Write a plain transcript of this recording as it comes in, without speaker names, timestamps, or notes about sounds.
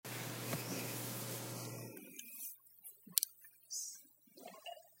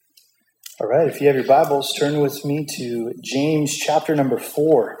All right, if you have your Bibles, turn with me to James chapter number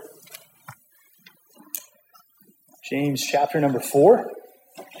 4. James chapter number 4.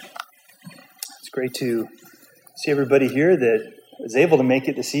 It's great to see everybody here that was able to make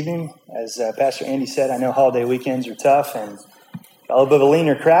it this evening. As Pastor Andy said, I know holiday weekends are tough and a little bit of a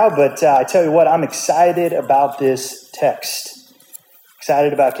leaner crowd, but I tell you what, I'm excited about this text.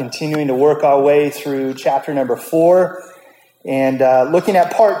 Excited about continuing to work our way through chapter number 4. And looking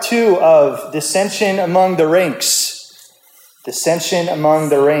at part 2 of dissension among the ranks. Dissension among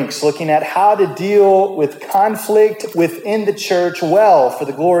the ranks. Looking at how to deal with conflict within the church well for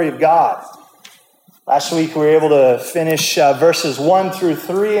the glory of God. Last week we were able to finish verses 1 through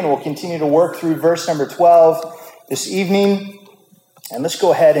 3, and we'll continue to work through verse number 12 this evening. And let's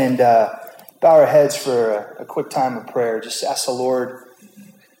go ahead and bow our heads for a quick time of prayer. Just ask the Lord,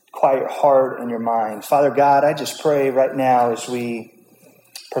 quiet your heart and your mind. Father God, I just pray right now as we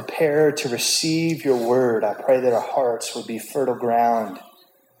prepare to receive your word, I pray that our hearts would be fertile ground,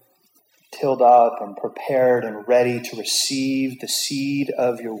 tilled up and prepared and ready to receive the seed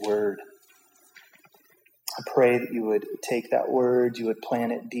of your word. I pray that you would take that word, you would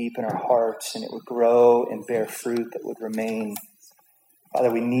plant it deep in our hearts, and it would grow and bear fruit that would remain.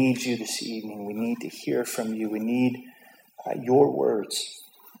 Father, we need you this evening. We need to hear from you. We need your words.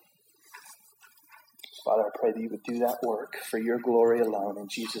 Father, I pray that you would do that work for your glory alone. In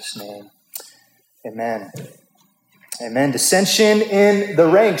Jesus' name, amen. Amen. Dissension in the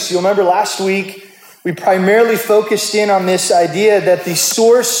ranks. You'll remember last week, we primarily focused in on this idea that the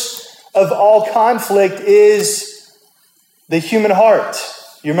source of all conflict is the human heart.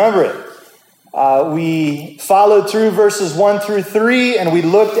 You remember it. We followed through verses 1 through 3, and we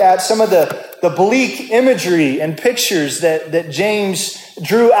looked at some of the bleak imagery and pictures that James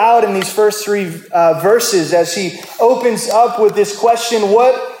drew out in these first 3 verses as he opens up with this question: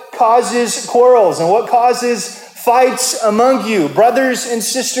 what causes quarrels and what causes fights among you? Brothers and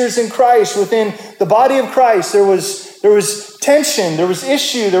sisters in Christ, within the body of Christ, there was tension, there was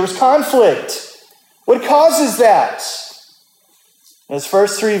issue, there was conflict. What causes that? In those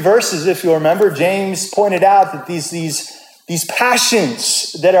first 3 verses, if you'll remember, James pointed out that these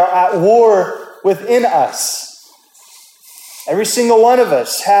passions that are at war within us. Every single one of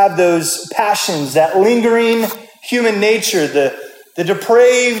us have those passions, that lingering human nature, the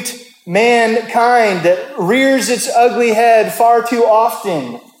depraved mankind that rears its ugly head far too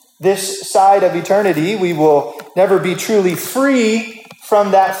often this side of eternity. We will never be truly free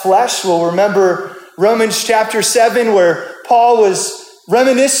from that flesh. We'll remember Romans chapter 7, where Paul was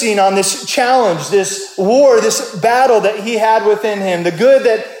reminiscing on this challenge, this war, this battle that he had within him. The good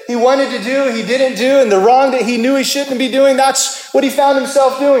that he wanted to do, he didn't do, and the wrong that he knew he shouldn't be doing, that's what he found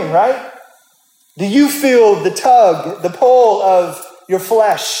himself doing, right? Do you feel the tug, the pull of your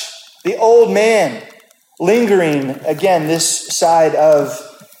flesh, the old man, lingering again this side of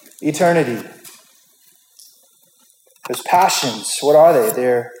eternity? Those passions, what are they?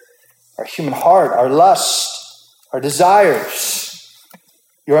 They're our human heart, our lust, our desires,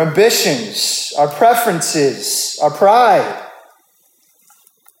 your ambitions, our preferences, our pride.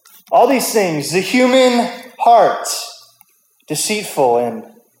 All these things, the human heart, deceitful and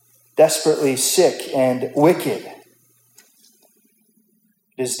desperately sick and wicked.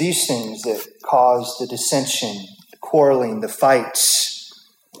 It is these things that cause the dissension, the quarreling, the fights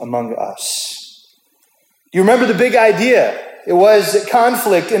among us. Do you remember the big idea? It was that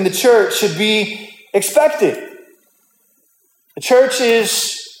conflict in the church should be expected. The church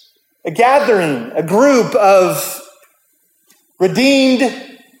is a gathering, a group of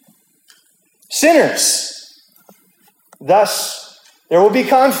redeemed sinners. Thus, there will be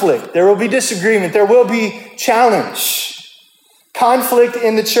conflict, there will be disagreement, there will be challenge. Conflict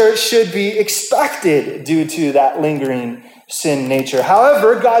in the church should be expected due to that lingering sin nature.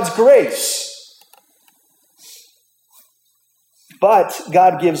 However, God's grace. But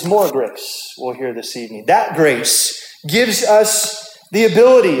God gives more grace, we'll hear this evening. That grace gives us the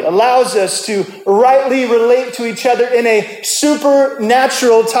ability, allows us to rightly relate to each other in a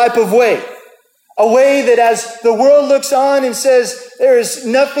supernatural type of way. A way that as the world looks on and says, there is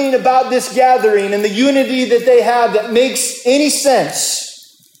nothing about this gathering and the unity that they have that makes any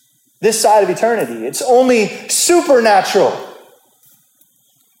sense this side of eternity. It's only supernatural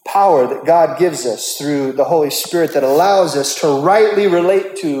power that God gives us through the Holy Spirit that allows us to rightly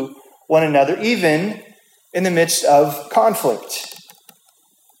relate to one another, even in the midst of conflict.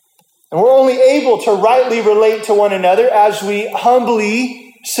 And we're only able to rightly relate to one another as we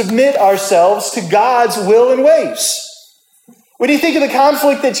humbly submit ourselves to God's will and ways. What do you think of the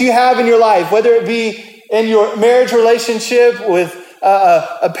conflict that you have in your life, whether it be in your marriage relationship with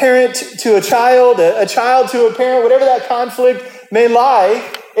a parent to a child to a parent, whatever that conflict may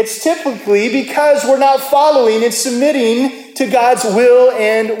lie, it's typically because we're not following and submitting to God's will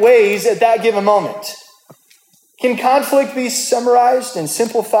and ways at that given moment. Can conflict be summarized and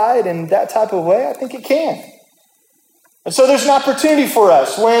simplified in that type of way? I think it can. And so there's an opportunity for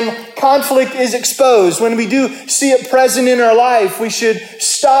us when conflict is exposed, when we do see it present in our life, we should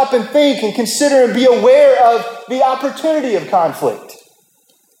stop and think and consider and be aware of the opportunity of conflict.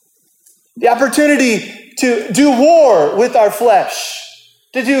 The opportunity to do war with our flesh,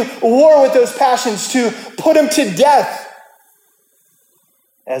 to do war with those passions, to put them to death,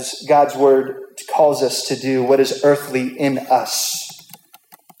 as God's word calls us to do what is earthly in us.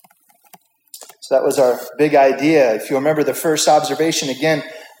 So that was our big idea. If you remember, the first observation again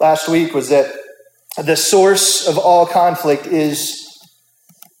last week was that the source of all conflict is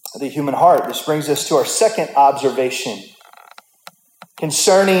the human heart. This brings us to our second observation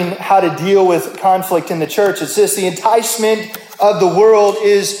concerning how to deal with conflict in the church. It's this: the enticement of the world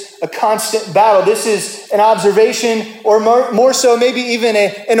is a constant battle. This is an observation, or more so maybe even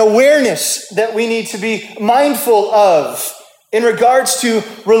an awareness that we need to be mindful of in regards to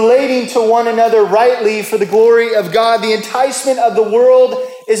relating to one another rightly for the glory of God. The enticement of the world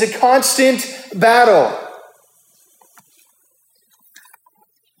is a constant battle.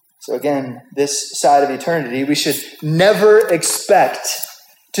 So again, this side of eternity, we should never expect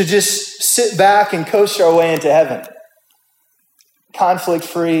to just sit back and coast our way into heaven.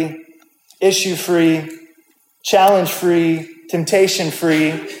 Conflict-free, issue-free, challenge-free,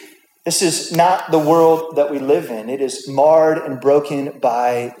 temptation-free. This is not the world that we live in. It is marred and broken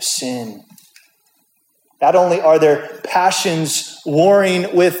by sin. Not only are there passions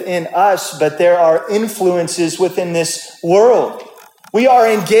warring within us, but there are influences within this world. We are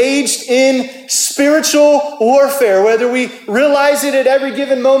engaged in spiritual warfare. Whether we realize it at every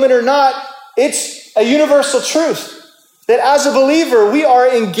given moment or not, it's a universal truth that as a believer, we are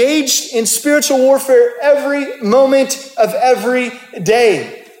engaged in spiritual warfare every moment of every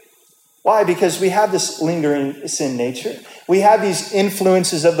day. Why? Because we have this lingering sin nature. We have these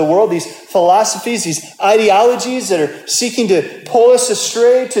influences of the world, these philosophies, these ideologies that are seeking to pull us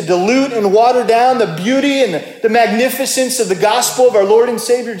astray, to dilute and water down the beauty and the magnificence of the gospel of our Lord and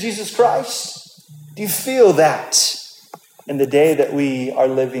Savior, Jesus Christ. Do you feel that in the day that we are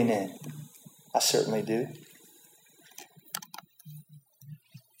living in? I certainly do.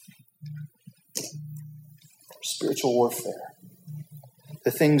 Spiritual warfare. The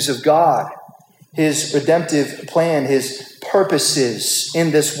things of God, His redemptive plan, His purposes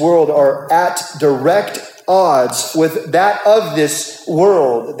in this world are at direct odds with that of this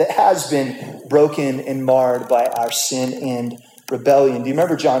world that has been broken and marred by our sin and rebellion. Do you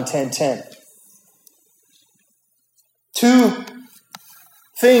remember John 10:10? Two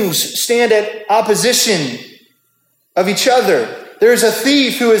things stand at opposition of each other. There's a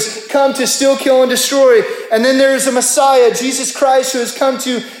thief who has come to steal, kill, and destroy. And then there's a Messiah, Jesus Christ, who has come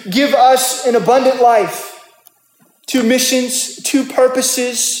to give us an abundant life. Two missions, two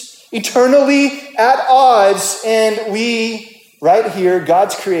purposes, eternally at odds. And we, right here,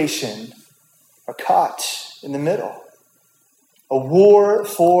 God's creation, are caught in the middle. A war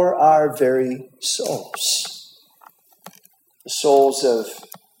for our very souls. The souls of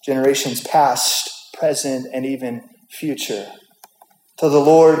generations past, present, and even future. Till the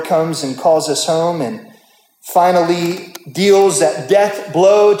Lord comes and calls us home and finally deals that death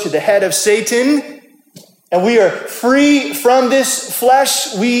blow to the head of Satan, and we are free from this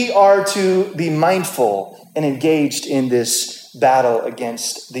flesh, we are to be mindful and engaged in this battle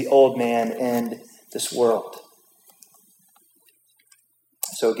against the old man and this world.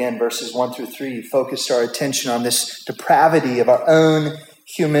 So again, verses 1-3 focused our attention on this depravity of our own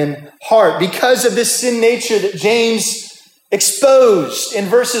human heart. Because of this sin nature that James exposed in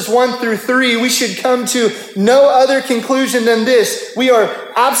verses 1-3, we should come to no other conclusion than this: we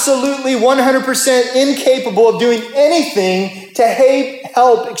are absolutely 100% incapable of doing anything to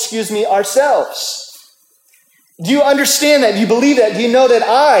help ourselves. Do you understand that? Do you believe that? Do you know that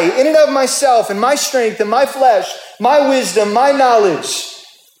I, in and of myself, and my strength, and my flesh, my wisdom, my knowledge,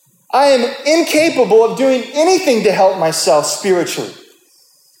 I am incapable of doing anything to help myself spiritually?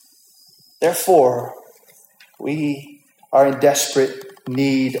 Therefore, we are in desperate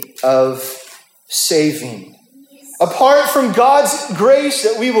need of saving. Apart from God's grace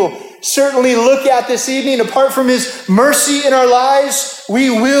that we will certainly look at this evening, apart from His mercy in our lives, we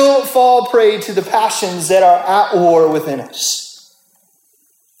will fall prey to the passions that are at war within us.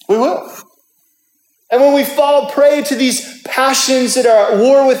 We will. And when we fall prey to these passions that are at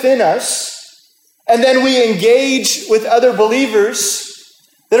war within us, and then we engage with other believers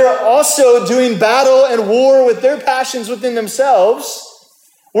that are also doing battle and war with their passions within themselves,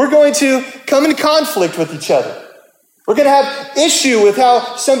 we're going to come in conflict with each other. We're going to have issue with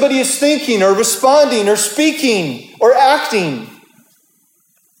how somebody is thinking or responding or speaking or acting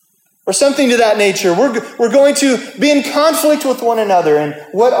or something to that nature. We're going to be in conflict with one another. And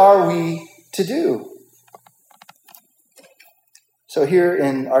what are we to do? So here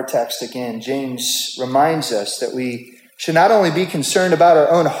in our text again, James reminds us that we should not only be concerned about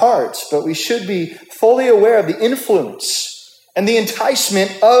our own hearts, but we should be fully aware of the influence and the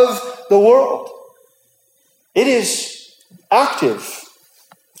enticement of the world. It is active,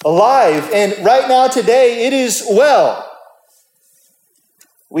 alive, and right now today it is well.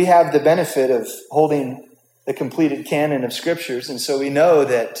 We have the benefit of holding the completed canon of scriptures, and so we know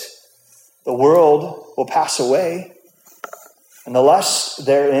that the world will pass away. And the lust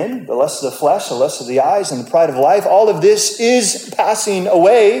therein, the lust of the flesh, the lust of the eyes, and the pride of life, all of this is passing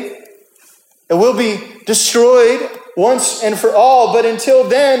away. It will be destroyed once and for all. But until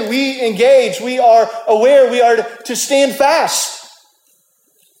then, we engage. We are aware. We are to stand fast,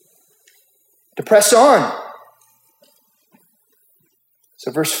 to press on. So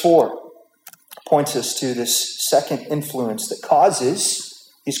verse 4 points us to this second influence that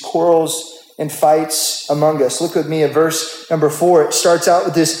causes these quarrels and fights among us. Look with me at verse number 4. It starts out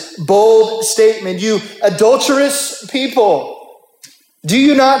with this bold statement. You adulterous people, do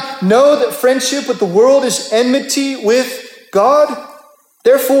you not know that friendship with the world is enmity with God?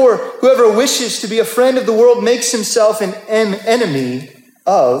 Therefore, whoever wishes to be a friend of the world makes himself an enemy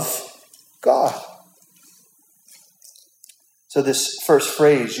of God. So this first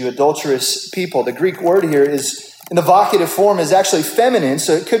phrase, you adulterous people, the Greek word here is in the vocative form is actually feminine,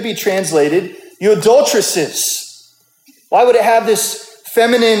 so it could be translated, you adulteresses. Why would it have this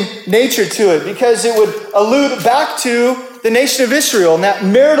feminine nature to it? Because it would allude back to the nation of Israel and that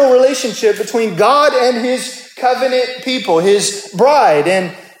marital relationship between God and his covenant people, his bride.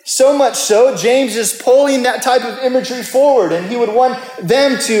 And so much so, James is pulling that type of imagery forward, and he would want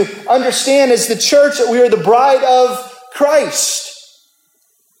them to understand as the church that we are the bride of Christ.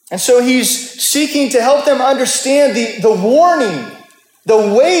 And so he's seeking to help them understand the warning,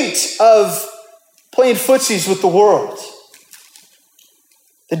 the weight of playing footsies with the world.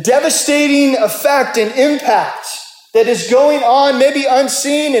 The devastating effect and impact that is going on, maybe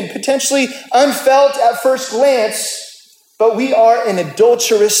unseen and potentially unfelt at first glance, but we are an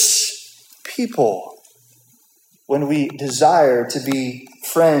adulterous people when we desire to be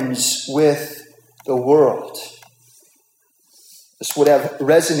friends with the world. This would have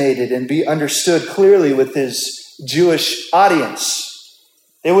resonated and be understood clearly with his Jewish audience.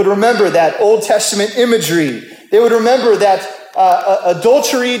 They would remember that Old Testament imagery. They would remember that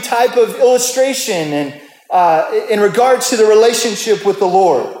adultery type of illustration and in regards to the relationship with the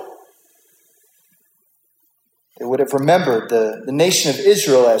Lord. They would have remembered the nation of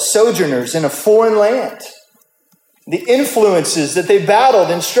Israel as sojourners in a foreign land. The influences that they battled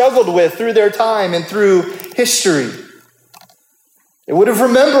and struggled with through their time and through history. They would have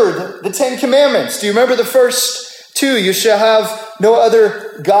remembered the Ten Commandments. Do you remember the first two? You shall have no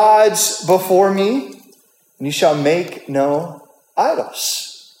other gods before me, and you shall make no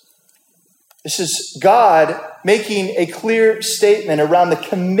idols. This is God making a clear statement around the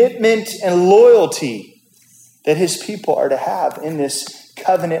commitment and loyalty that his people are to have in this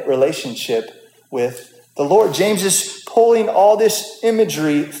covenant relationship with the Lord. James is pulling all this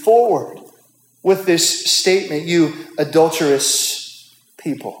imagery forward with this statement, you adulterous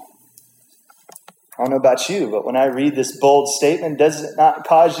people. I don't know about you, but when I read this bold statement, does it not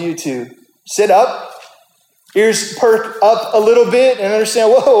cause you to sit up, ears perk up a little bit and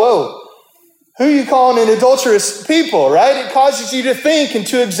understand, whoa, who are you calling an adulterous people, right? It causes you to think and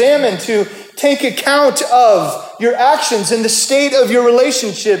to examine, to take account of your actions and the state of your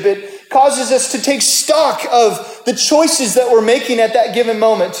relationship. It causes us to take stock of the choices that we're making at that given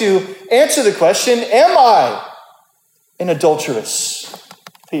moment to answer the question, am I an adulterous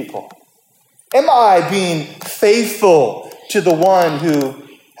people? Am I being faithful to the one who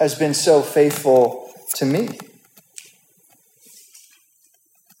has been so faithful to me?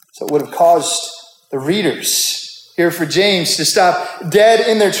 So it would have caused the readers here for James to stop dead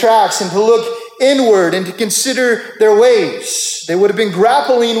in their tracks and to look inward and to consider their ways. They would have been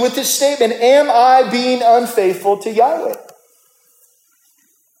grappling with this statement, am I being unfaithful to Yahweh?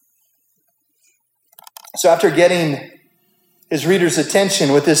 So after getting his readers'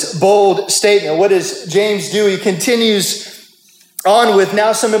 attention with this bold statement, what does James do? He continues on with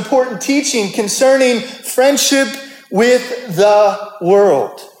now some important teaching concerning friendship with the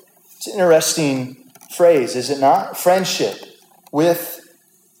world. It's interesting phrase, is it not? Friendship with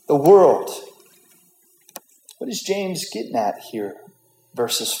the world. What is James getting at here?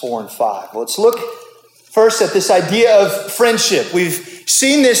 Verses 4 and 5. Well, let's look first at this idea of friendship. We've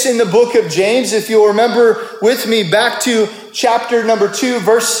seen this in the book of James. If you'll remember with me back to chapter number 2,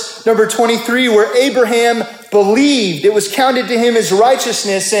 verse number 23, where Abraham believed. It was counted to him as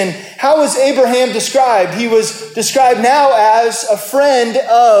righteousness. And how was Abraham described? He was described now as a friend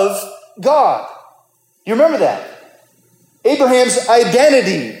of God. You remember that? Abraham's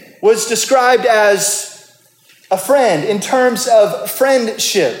identity was described as a friend in terms of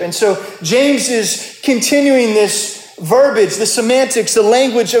friendship. And so James is continuing this verbiage, the semantics, the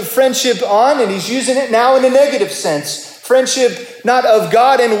language of friendship on, and he's using it now in a negative sense. Friendship not of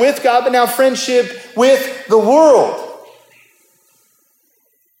God and with God, but now friendship with the world.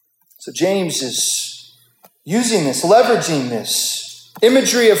 So James is using this, leveraging this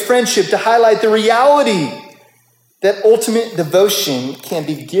imagery of friendship to highlight the reality that ultimate devotion can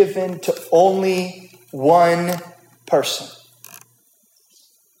be given to only one person.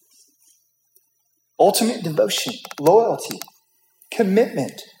 Ultimate devotion, loyalty,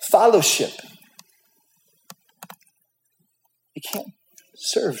 commitment, fellowship. You can't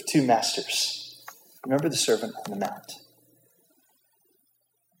serve two masters. Remember the Sermon on the Mount.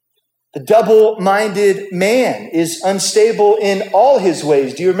 The double-minded man is unstable in all his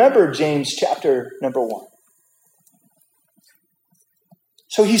ways. Do you remember James chapter number 1?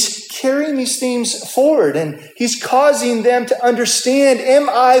 So he's carrying these themes forward and he's causing them to understand, am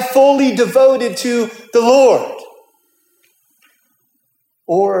I fully devoted to the Lord?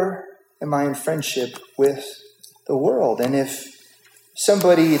 Or am I in friendship with the world? And if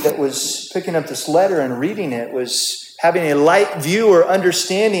somebody that was picking up this letter and reading it was having a light view or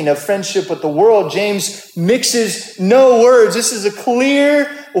understanding of friendship with the world, James mixes no words. This is a clear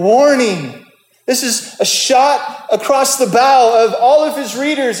warning. This is a shot across the bow of all of his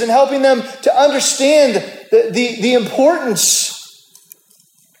readers and helping them to understand the importance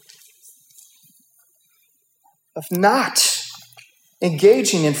of not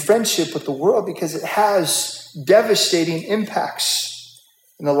engaging in friendship with the world, because it has devastating impacts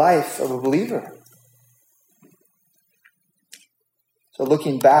in the life of a believer. So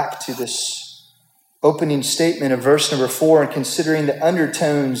looking back to this opening statement of verse number 4 and considering the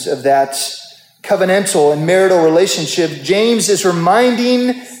undertones of that covenantal and marital relationship, James is reminding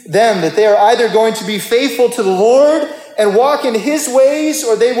them that they are either going to be faithful to the Lord and walk in his ways,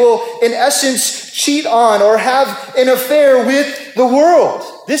 or they will, in essence, cheat on or have an affair with the world.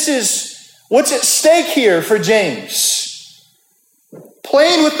 This is what's at stake here for James.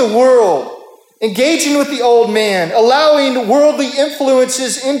 Playing with the world, engaging with the old man, allowing worldly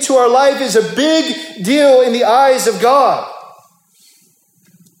influences into our life is a big deal in the eyes of God.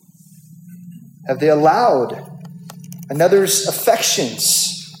 Have they allowed another's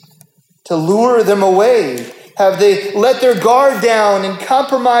affections to lure them away? Have they let their guard down and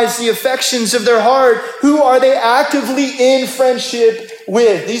compromise the affections of their heart? Who are they actively in friendship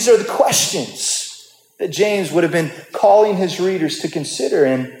with? These are the questions that James would have been calling his readers to consider.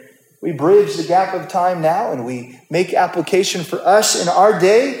 And we bridge the gap of time now and we make application for us in our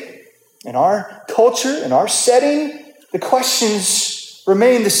day, in our culture, in our setting. The questions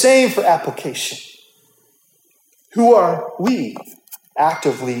remain the same for application. Who are we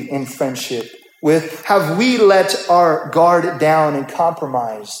actively in friendship with? Have we let our guard down and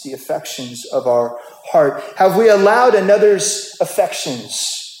compromise the affections of our heart? Have we allowed another's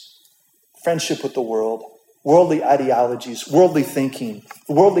affections, friendship with the world, worldly ideologies, worldly thinking,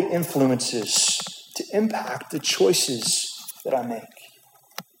 worldly influences to impact the choices that I make?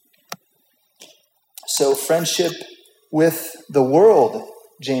 So friendship with the world,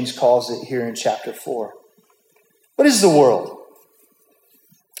 James calls it here in chapter 4. What is the world?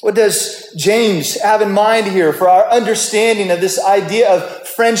 What does James have in mind here for our understanding of this idea of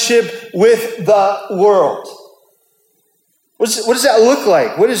friendship with the world? What does that look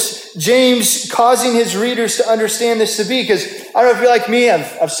like? What is James causing his readers to understand this to be? Because I don't know if you're like me,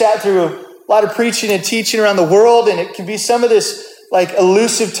 I've sat through a lot of preaching and teaching around the world, and it can be some of this like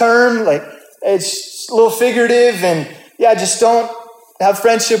elusive term, like it's a little figurative, and yeah, just don't have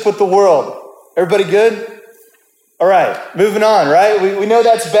friendship with the world. Everybody good? All right, moving on, right? We know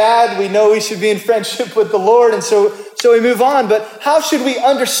that's bad. We know we should be in friendship with the Lord, and so we move on. But how should we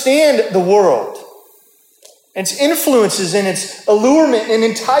understand the world? Its influences and its allurement and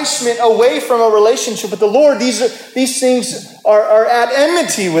enticement away from a relationship with the Lord. These things are at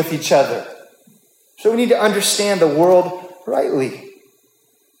enmity with each other. So we need to understand the world rightly.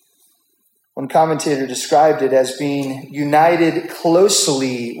 One commentator described it as being united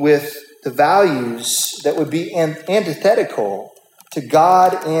closely with the values that would be antithetical to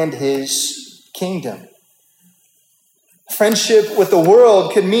God and his kingdom. Friendship with the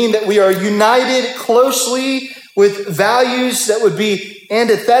world could mean that we are united closely with values that would be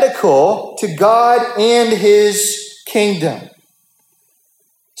antithetical to God and his kingdom.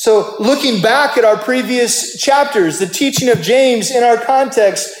 So looking back at our previous chapters, the teaching of James in our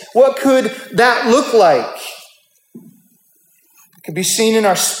context, what could that look like? It could be seen in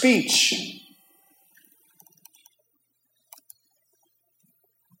our speech.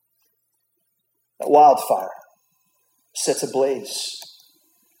 A wildfire sets ablaze.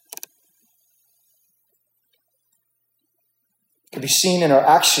 It could be seen in our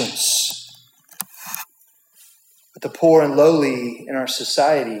actions. With the poor and lowly in our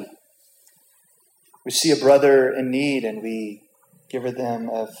society, we see a brother in need and we give them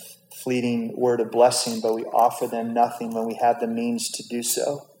a fleeting word of blessing, but we offer them nothing when we have the means to do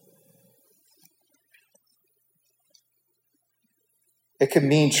so. It could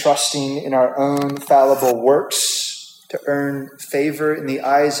mean trusting in our own fallible works to earn favor in the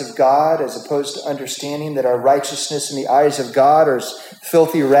eyes of God, as opposed to understanding that our righteousness in the eyes of God are as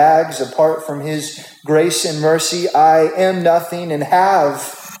filthy rags apart from his grace and mercy. I am nothing and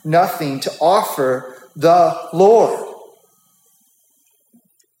have nothing to offer the Lord.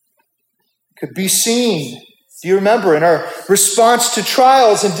 Could be seen. Do you remember in our response to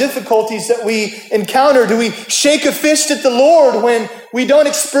trials and difficulties that we encounter? Do we shake a fist at the Lord when we don't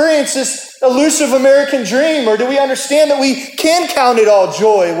experience this elusive American dream? Or do we understand that we can count it all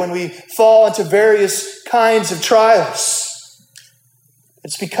joy when we fall into various kinds of trials?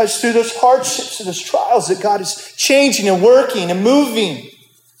 It's because through those hardships and those trials that God is changing and working and moving.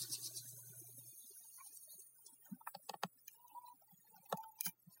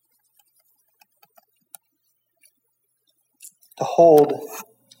 To hold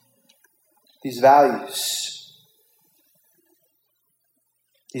these values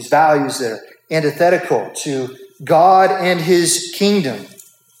that are antithetical to God and his kingdom,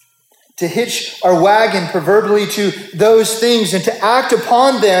 to hitch our wagon proverbially to those things and to act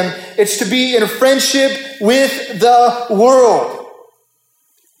upon them, it's to be in a friendship with the world.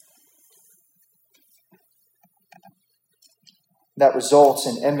 That results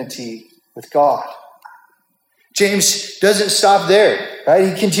in enmity with God. James doesn't stop there, right?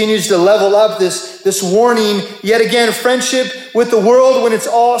 He continues to level up this warning. Yet again, friendship with the world, when it's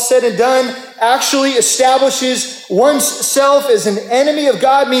all said and done, actually establishes oneself as an enemy of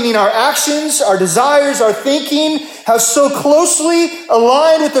God, meaning our actions, our desires, our thinking have so closely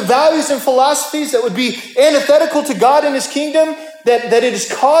aligned with the values and philosophies that would be antithetical to God and his kingdom that it has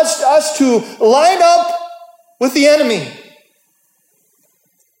caused us to line up with the enemy.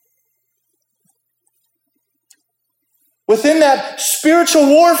 Within that spiritual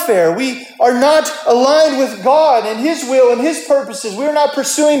warfare, we are not aligned with God and his will and his purposes. We are not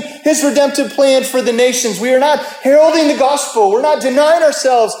pursuing his redemptive plan for the nations. We are not heralding the gospel. We're not denying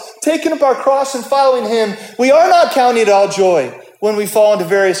ourselves, taking up our cross and following him. We are not counting it all joy when we fall into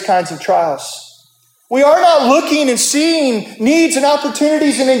various kinds of trials. We are not looking and seeing needs and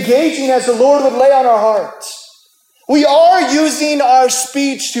opportunities and engaging as the Lord would lay on our hearts. We are using our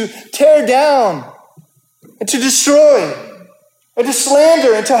speech to tear down and to destroy, and to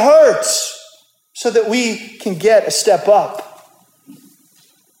slander, and to hurt, so that we can get a step up.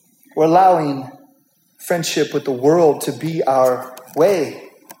 We're allowing friendship with the world to be our way.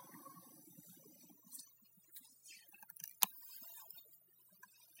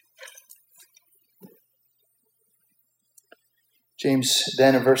 James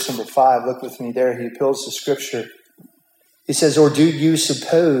then in verse number 5, look with me there, he appeals to Scripture. He says, "Or do you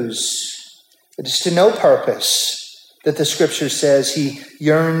suppose it is to no purpose that the Scripture says he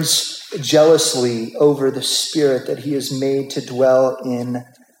yearns jealously over the Spirit that he has made to dwell in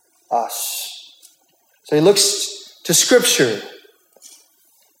us?" So he looks to Scripture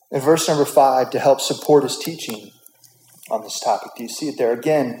in verse number 5 to help support his teaching on this topic. Do you see it there?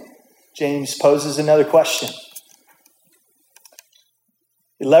 Again, James poses another question.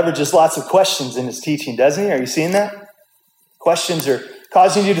 He leverages lots of questions in his teaching, doesn't he? Are you seeing that? Questions are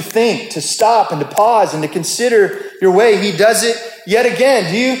causing you to think, to stop, and to pause, and to consider your way. He does it yet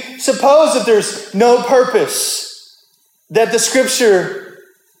again. Do you suppose that there's no purpose that the Scripture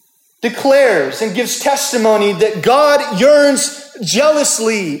declares and gives testimony that God yearns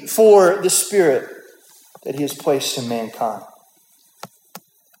jealously for the Spirit that he has placed in mankind?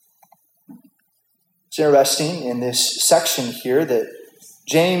 It's interesting in this section here that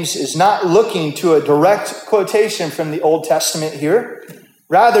James is not looking to a direct quotation from the Old Testament here.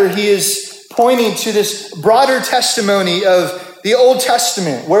 Rather, he is pointing to this broader testimony of the Old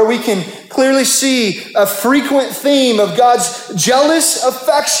Testament, where we can clearly see a frequent theme of God's jealous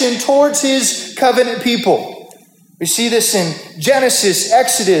affection towards his covenant people. We see this in Genesis,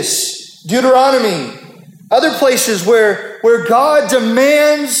 Exodus, Deuteronomy, other places where God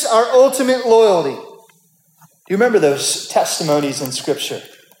demands our ultimate loyalty. Do you remember those testimonies in Scripture?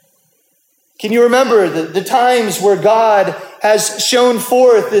 Can you remember the times where God has shown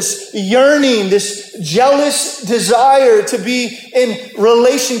forth this yearning, this jealous desire to be in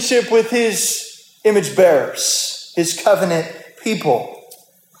relationship with his image bearers, his covenant people?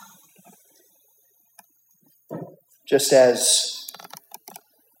 Just as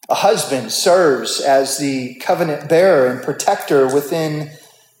a husband serves as the covenant bearer and protector within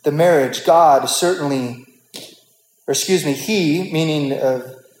the marriage, God certainly, he, meaning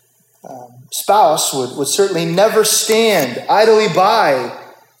spouse, would certainly never stand idly by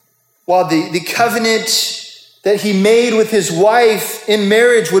while the covenant that he made with his wife in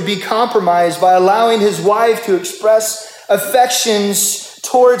marriage would be compromised by allowing his wife to express affections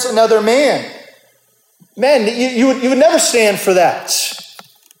towards another man. Men, you would never stand for that.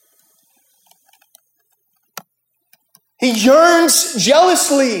 He yearns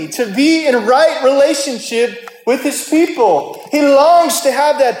jealously to be in right relationship with his people. He longs to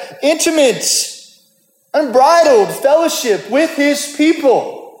have that intimate, unbridled fellowship with his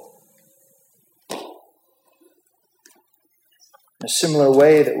people. In a similar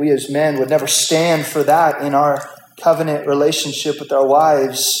way that we as men would never stand for that in our covenant relationship with our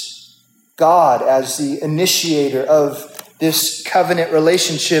wives, God, as the initiator of this covenant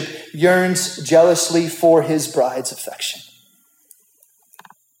relationship, yearns jealously for his bride's affection.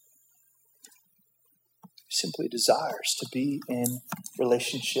 He simply desires to be in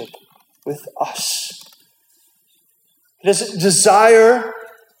relationship with us. He doesn't desire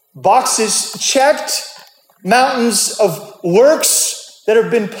boxes checked, mountains of works that have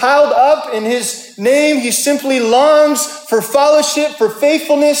been piled up in his name. He simply longs for fellowship, for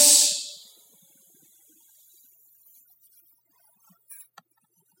faithfulness.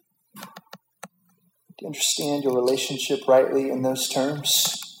 Do you understand your relationship rightly in those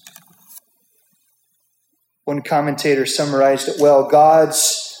terms? One commentator summarized it well.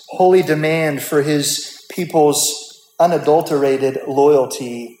 God's holy demand for his people's unadulterated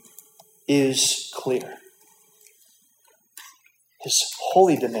loyalty is clear. His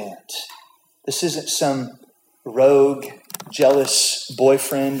holy demand. This isn't some rogue, jealous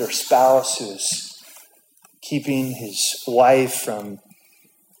boyfriend or spouse who is keeping his wife from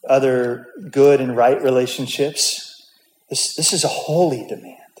other good and right relationships. This is a holy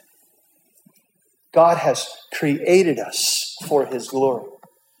demand. God has created us for his glory.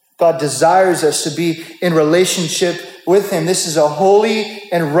 God desires us to be in relationship with him. This is a holy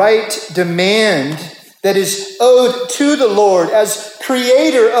and right demand that is owed to the Lord as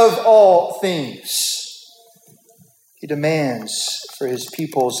creator of all things. He demands for his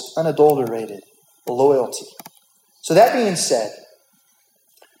people's unadulterated loyalty. So that being said,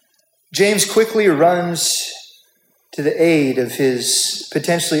 James quickly runs to the aid of his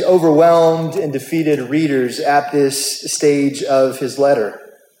potentially overwhelmed and defeated readers at this stage of his letter.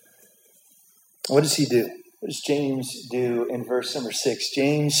 What does he do? What does James do in verse number 6?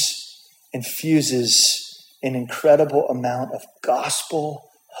 James infuses an incredible amount of gospel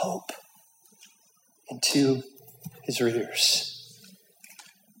hope into his readers.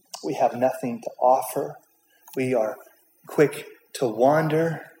 We have nothing to offer. We are quick to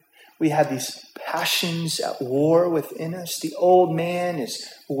wander. We have these passions at war within us. The old man is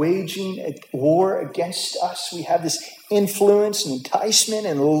waging a war against us. We have this influence and enticement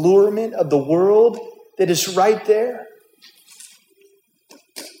and allurement of the world that is right there.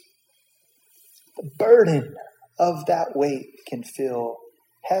 The burden of that weight can feel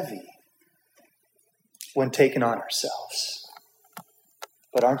heavy when taken on ourselves.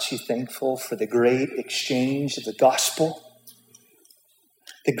 But aren't you thankful for the great exchange of the gospel?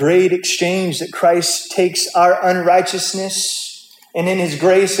 The great exchange that Christ takes our unrighteousness, and in his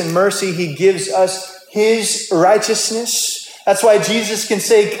grace and mercy, he gives us his righteousness. That's why Jesus can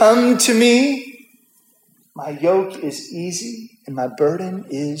say, "Come to me. My yoke is easy and my burden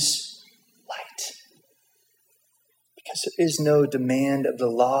is light." Because there is no demand of the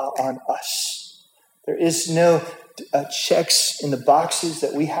law on us. There is no checks in the boxes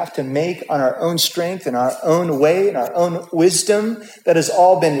that we have to make on our own strength and our own way and our own wisdom. That has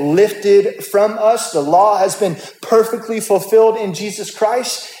all been lifted from us. The law has been perfectly fulfilled in Jesus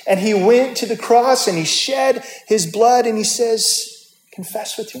Christ. And he went to the cross and he shed his blood, and he says,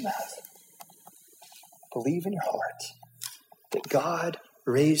 confess with your mouth, believe in your heart that God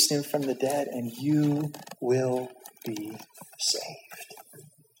raised him from the dead, and you will be saved.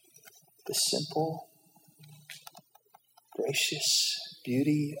 The simple, gracious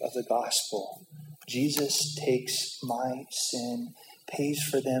beauty of the gospel. Jesus takes my sin, pays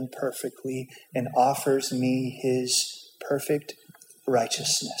for them perfectly, and offers me his perfect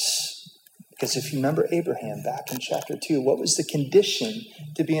righteousness. Because if you remember Abraham back in chapter 2, what was the condition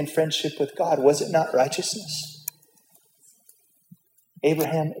to be in friendship with God? Was it not righteousness?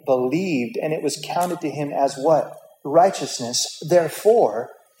 Abraham believed, and it was counted to him as what? Righteousness. Therefore,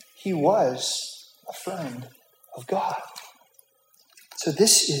 he was a friend of God. So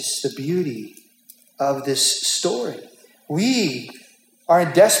this is the beauty of this story. We are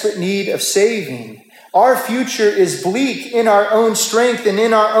in desperate need of saving. Our future is bleak in our own strength and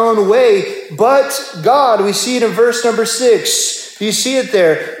in our own way. But God, we see it in verse number 6. You see it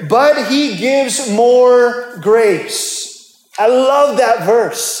there. But he gives more grace. I love that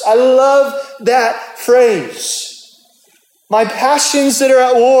verse. I love that phrase. My passions that are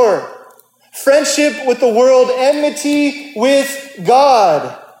at war. Friendship with the world, enmity with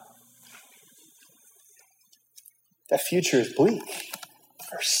God. That future is bleak.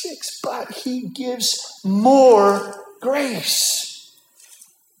 Verse 6, but he gives more grace.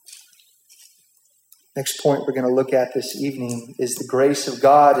 Next point we're going to look at this evening is the grace of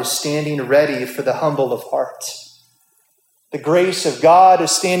God is standing ready for the humble of heart. The grace of God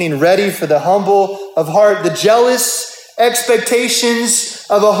is standing ready for the humble of heart. The jealous expectations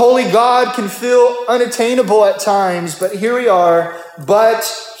of a holy God can feel unattainable at times, but here we are. But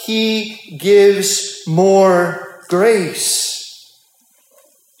he gives more grace.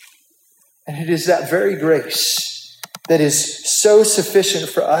 And it is that very grace that is so sufficient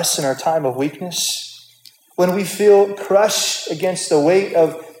for us in our time of weakness. When we feel crushed against the weight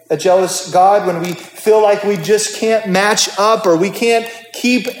of a jealous God, when we feel like we just can't match up or we can't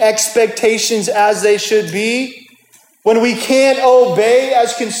keep expectations as they should be, when we can't obey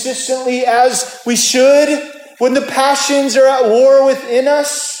as consistently as we should, when the passions are at war within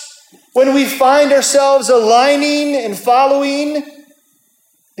us, when we find ourselves aligning and following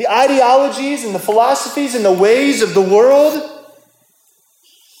the ideologies and the philosophies and the ways of the world,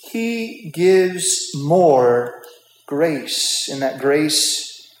 he gives more grace, and that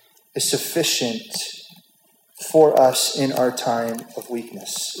grace is sufficient for us in our time of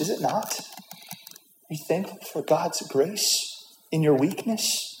weakness. Is it not? Are you thankful for God's grace in your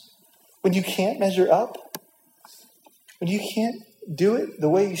weakness? When you can't measure up? When you can't do it the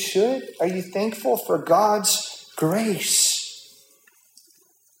way you should? Are you thankful for God's grace?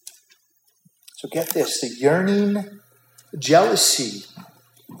 So get this, the yearning jealousy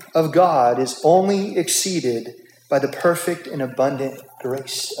of God is only exceeded by the perfect and abundant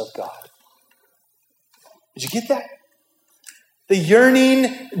grace of God. Did you get that? The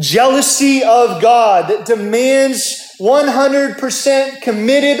yearning jealousy of God that demands 100%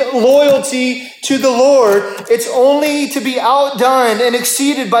 committed loyalty to the Lord. It's only to be outdone and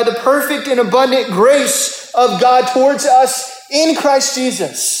exceeded by the perfect and abundant grace of God towards us in Christ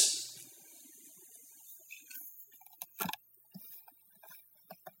Jesus.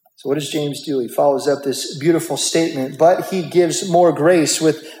 So what does James do? He follows up this beautiful statement, but he gives more grace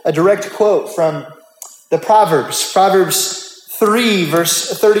with a direct quote from the Proverbs. Proverbs 3,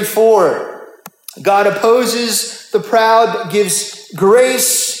 verse 34. God opposes the proud, but gives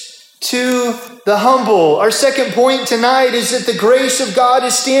grace to the humble. Our second point tonight is that the grace of God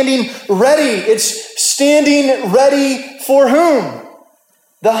is standing ready. It's standing ready for whom?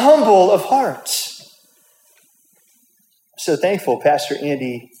 The humble of heart. So thankful Pastor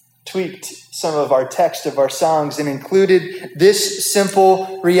Andy tweaked some of our text of our songs and included this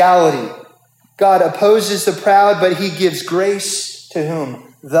simple reality. God opposes the proud, but he gives grace to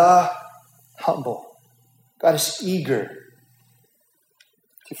whom? The humble. God is eager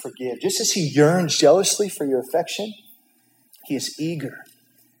to forgive. Just as he yearns jealously for your affection, he is eager,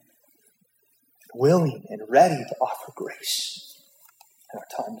 willing, and ready to offer grace in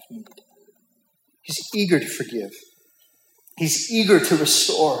our time of need. He's eager to forgive. He's eager to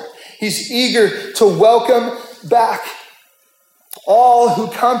restore. He's eager to welcome back all who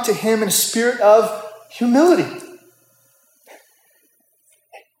come to him in a spirit of humility.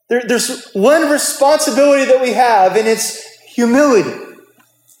 There's one responsibility that we have, and it's humility.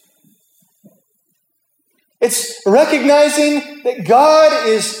 It's recognizing that God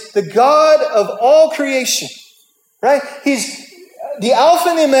is the God of all creation, right? He's the Alpha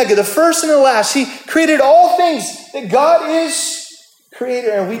and the Omega, the first and the last. He created all things. That God is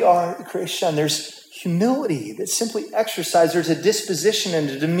creator and we are the creation. There's humility that's simply exercised. There's a disposition and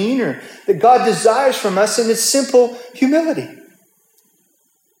a demeanor that God desires from us, and it's simple humility.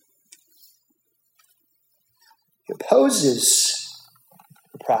 He opposes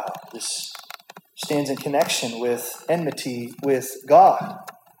the proud. This stands in connection with enmity with God.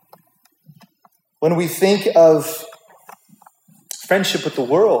 When we think of friendship with the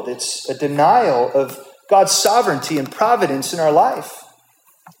world, it's a denial of God's sovereignty and providence in our life.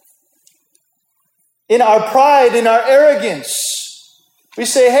 In our pride, in our arrogance, we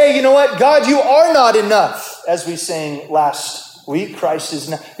say, hey, you know what? God, you are not enough. As we sang last week, Christ is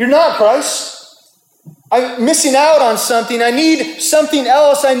not. You're not, Christ. I'm missing out on something. I need something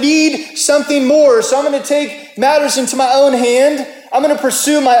else. I need something more. So I'm going to take matters into my own hand. I'm going to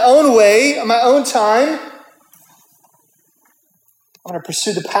pursue my own way, my own time. I'm going to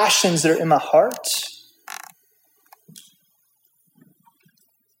pursue the passions that are in my heart.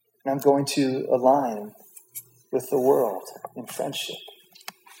 And I'm going to align with the world in friendship.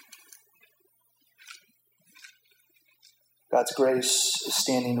 God's grace is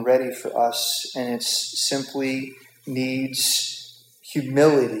standing ready for us, and it simply needs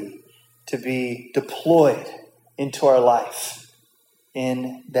humility to be deployed into our life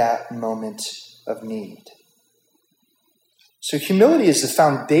in that moment of need. So humility is the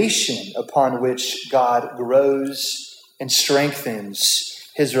foundation upon which God grows and strengthens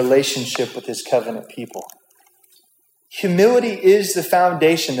his relationship with his covenant people. Humility is the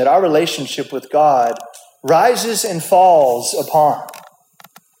foundation that our relationship with God rises and falls upon.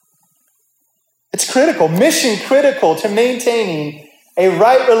 It's critical, mission critical to maintaining a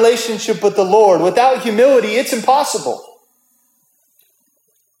right relationship with the Lord. Without humility, it's impossible.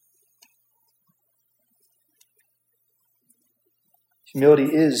 Humility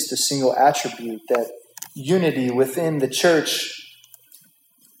is the single attribute that unity within the church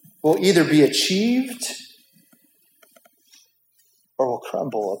will either be achieved or will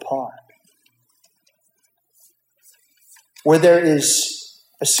crumble upon. Where there is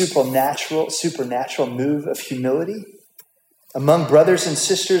a supernatural move of humility among brothers and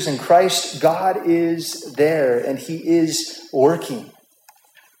sisters in Christ, God is there and he is working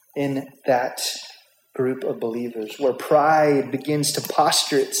in that group of believers. Where pride begins to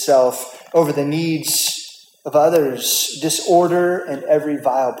posture itself over the needs of others, disorder and every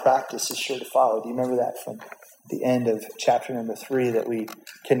vile practice is sure to follow. Do you remember that from the end of chapter number 3 that we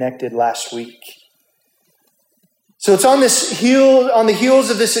connected last week? So it's on the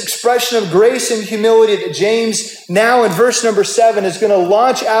heels of this expression of grace and humility that James now in verse number 7 is going to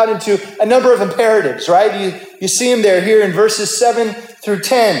launch out into a number of imperatives, right? You see him there here in verses 7 through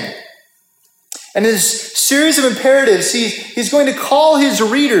 10. And in this series of imperatives, he's going to call his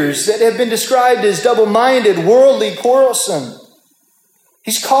readers that have been described as double-minded, worldly, quarrelsome.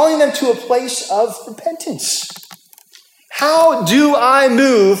 He's calling them to a place of repentance. How do I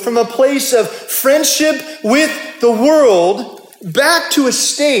move from a place of friendship with the world back to a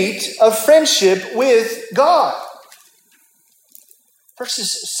state of friendship with God?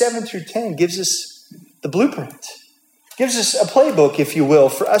 Verses 7 through 10 gives us the blueprint. Gives us a playbook, if you will,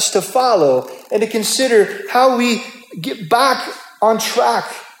 for us to follow and to consider how we get back on track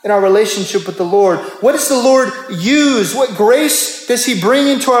in our relationship with the Lord. What does the Lord use? What grace does he bring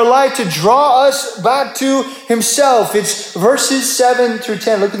into our life to draw us back to himself? It's verses 7 through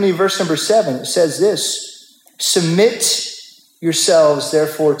 10. Look at me, verse number 7. It says this: submit yourselves,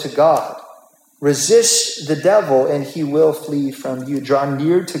 therefore, to God. Resist the devil, and he will flee from you. Draw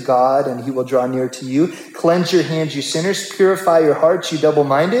near to God, and he will draw near to you. Cleanse your hands, you sinners. Purify your hearts, you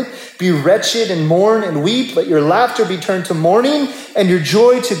double-minded. Be wretched and mourn and weep. Let your laughter be turned to mourning and your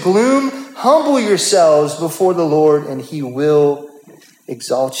joy to gloom. Humble yourselves before the Lord, and he will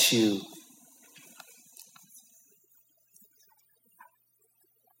exalt you.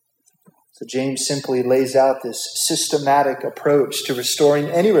 So James simply lays out this systematic approach to restoring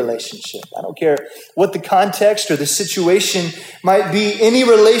any relationship. I don't care what the context or the situation might be. Any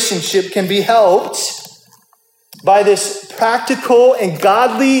relationship can be helped by this practical and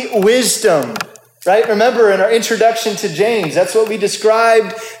godly wisdom. Right? Remember in our introduction to James, that's what we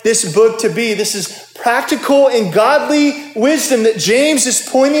described this book to be. This is practical and godly wisdom that James is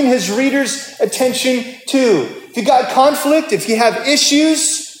pointing his readers' attention to. If you got conflict, if you have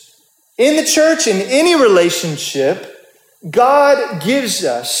issues in the church, in any relationship, God gives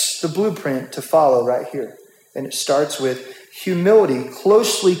us the blueprint to follow right here. And it starts with humility,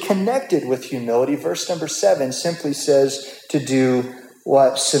 closely connected with humility. Verse number 7 simply says to do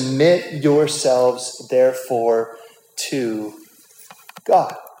what? Submit yourselves, therefore, to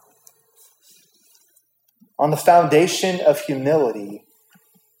God. On the foundation of humility,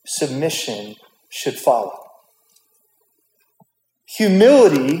 submission should follow.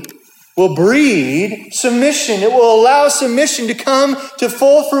 Humility will breed submission. It will allow submission to come to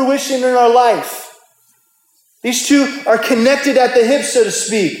full fruition in our life. These two are connected at the hip, so to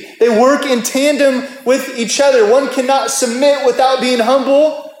speak. They work in tandem with each other. One cannot submit without being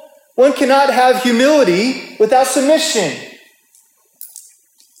humble. One cannot have humility without submission.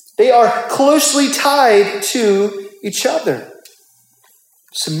 They are closely tied to each other.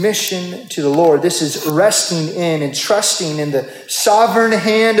 Submission to the Lord. This is resting in and trusting in the sovereign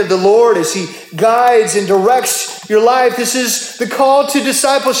hand of the Lord as He guides and directs your life. This is the call to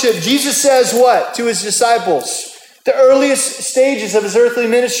discipleship. Jesus says what to His disciples? The earliest stages of His earthly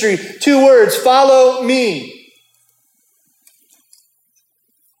ministry. 2 words, follow me.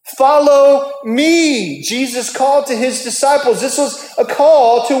 Follow me. Jesus called to His disciples. This was a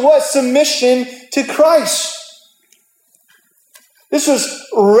call to what? Submission to Christ. This was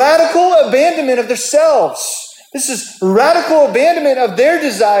radical abandonment of themselves. This is radical abandonment of their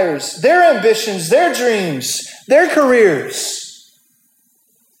desires, their ambitions, their dreams, their careers.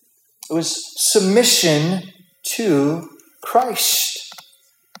 It was submission to Christ.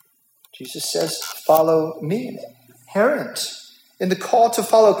 Jesus says, follow me. Inherent in the call to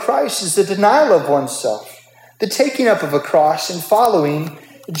follow Christ is the denial of oneself, the taking up of a cross and following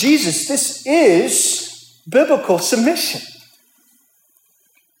Jesus. This is biblical submission.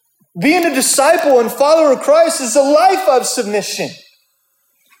 Being a disciple and follower of Christ is a life of submission.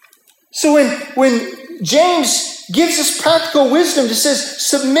 So when James gives us practical wisdom, just says,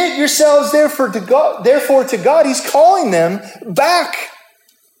 submit yourselves therefore to God, he's calling them back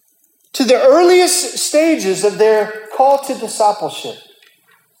to the earliest stages of their call to discipleship.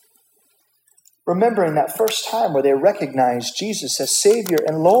 Remembering that first time where they recognized Jesus as Savior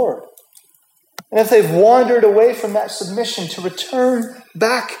and Lord. And if they've wandered away from that submission, to return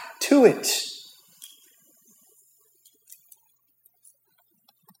back to it.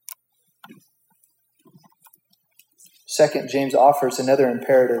 Second, James offers another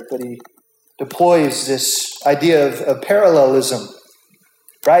imperative, but he deploys this idea of parallelism.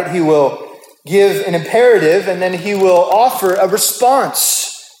 Right? He will give an imperative and then he will offer a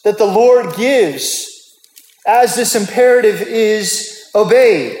response that the Lord gives as this imperative is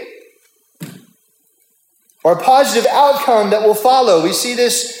obeyed. Or a positive outcome that will follow. We see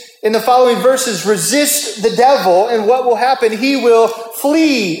this in the following verses. Resist the devil, and what will happen? He will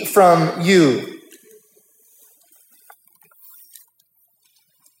flee from you.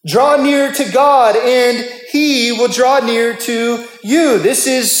 Draw near to God, and He will draw near to you. This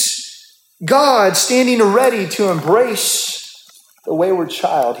is God standing ready to embrace the wayward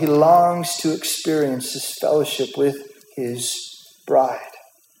child. He longs to experience this fellowship with His bride.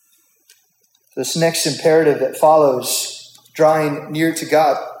 This next imperative that follows, drawing near to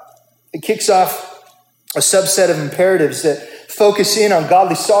God, it kicks off a subset of imperatives that focus in on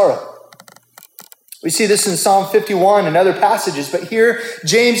godly sorrow. We see this in Psalm 51 and other passages, but here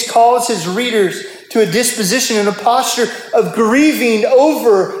James calls his readers to a disposition and a posture of grieving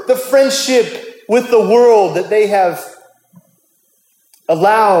over the friendship with the world that they have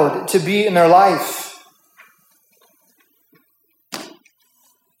allowed to be in their life.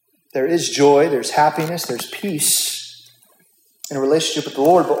 There is joy, there's happiness, there's peace in a relationship with the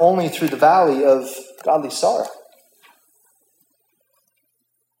Lord, but only through the valley of godly sorrow.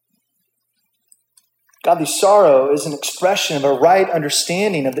 Godly sorrow is an expression of a right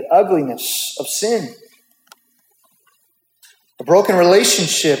understanding of the ugliness of sin. A broken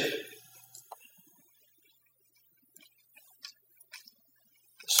relationship.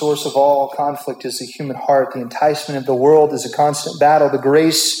 The source of all conflict is the human heart. The enticement of the world is a constant battle. The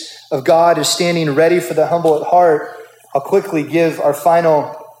grace of God is standing ready for the humble at heart. I'll quickly give our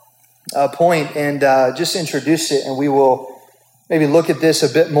final point and just introduce it, and we will maybe look at this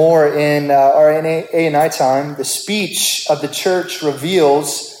a bit more in our A&I time. The speech of the church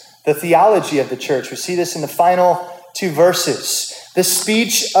reveals the theology of the church. We see this in the final 2 verses. The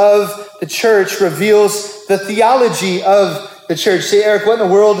speech of the church reveals the theology of the church. Say, Eric, what in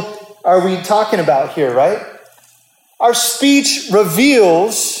the world are we talking about here, right? Our speech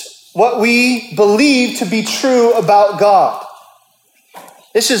reveals what we believe to be true about God.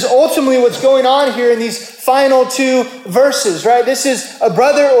 This is ultimately what's going on here in these final 2 verses, right? This is a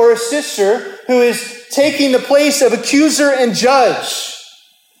brother or a sister who is taking the place of accuser and judge.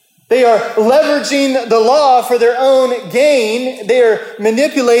 They are leveraging the law for their own gain. They are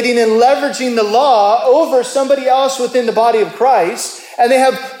manipulating and leveraging the law over somebody else within the body of Christ, and they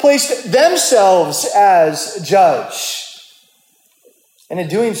have placed themselves as judge. And in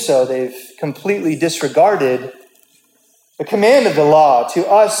doing so, they've completely disregarded the command of the law to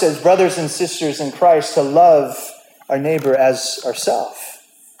us as brothers and sisters in Christ to love our neighbor as ourselves.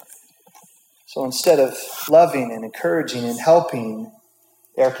 So instead of loving and encouraging and helping,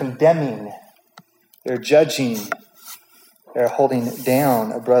 they are condemning they're judging, they're holding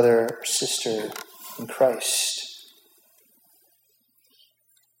down a brother or sister in Christ.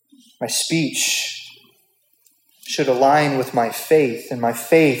 My speech should align with my faith, and my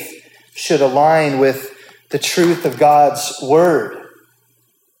faith should align with the truth of God's word.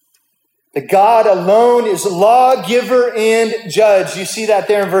 That God alone is lawgiver and judge. You see that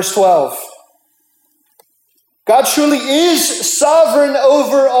there in verse 12. God truly is sovereign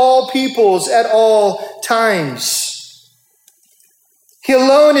over all peoples at all times. He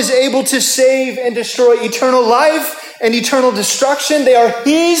alone is able to save and destroy eternal life and eternal destruction. They are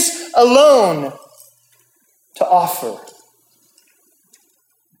His alone to offer.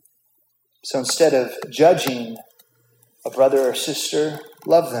 So instead of judging a brother or sister,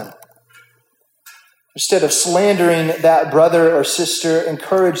 love them. Instead of slandering that brother or sister,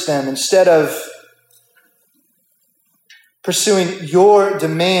 encourage them. Instead of pursuing your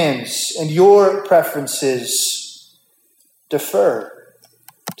demands and your preferences, defer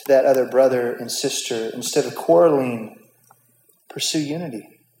to that other brother and sister. Instead of quarreling, pursue unity.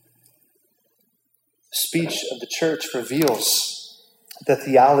 The speech of the church reveals the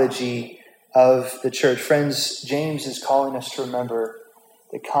theology of the church. Friends, James is calling us to remember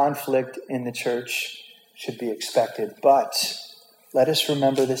that conflict in the church should be expected. But let us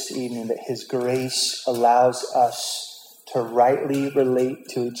remember this evening that His grace allows us to rightly relate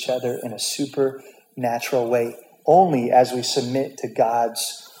to each other in a supernatural way, only as we submit to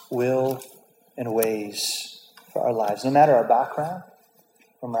God's will and ways for our lives. No matter our background,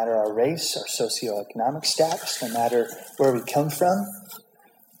 no matter our race, our socioeconomic status, no matter where we come from,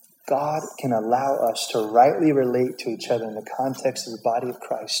 God can allow us to rightly relate to each other in the context of the body of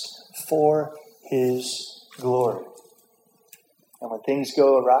Christ for His glory. And when things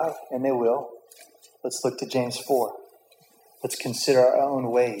go awry, and they will, let's look to James 4. Let's consider our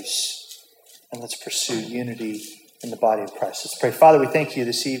own ways, and let's pursue unity in the body of Christ. Let's pray. Father, we thank you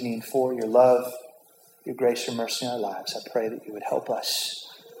this evening for your love, your grace, your mercy in our lives. I pray that you would help us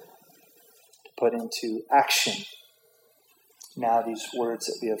to put into action now these words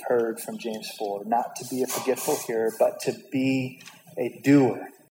that we have heard from James 4, not to be a forgetful hearer, but to be a doer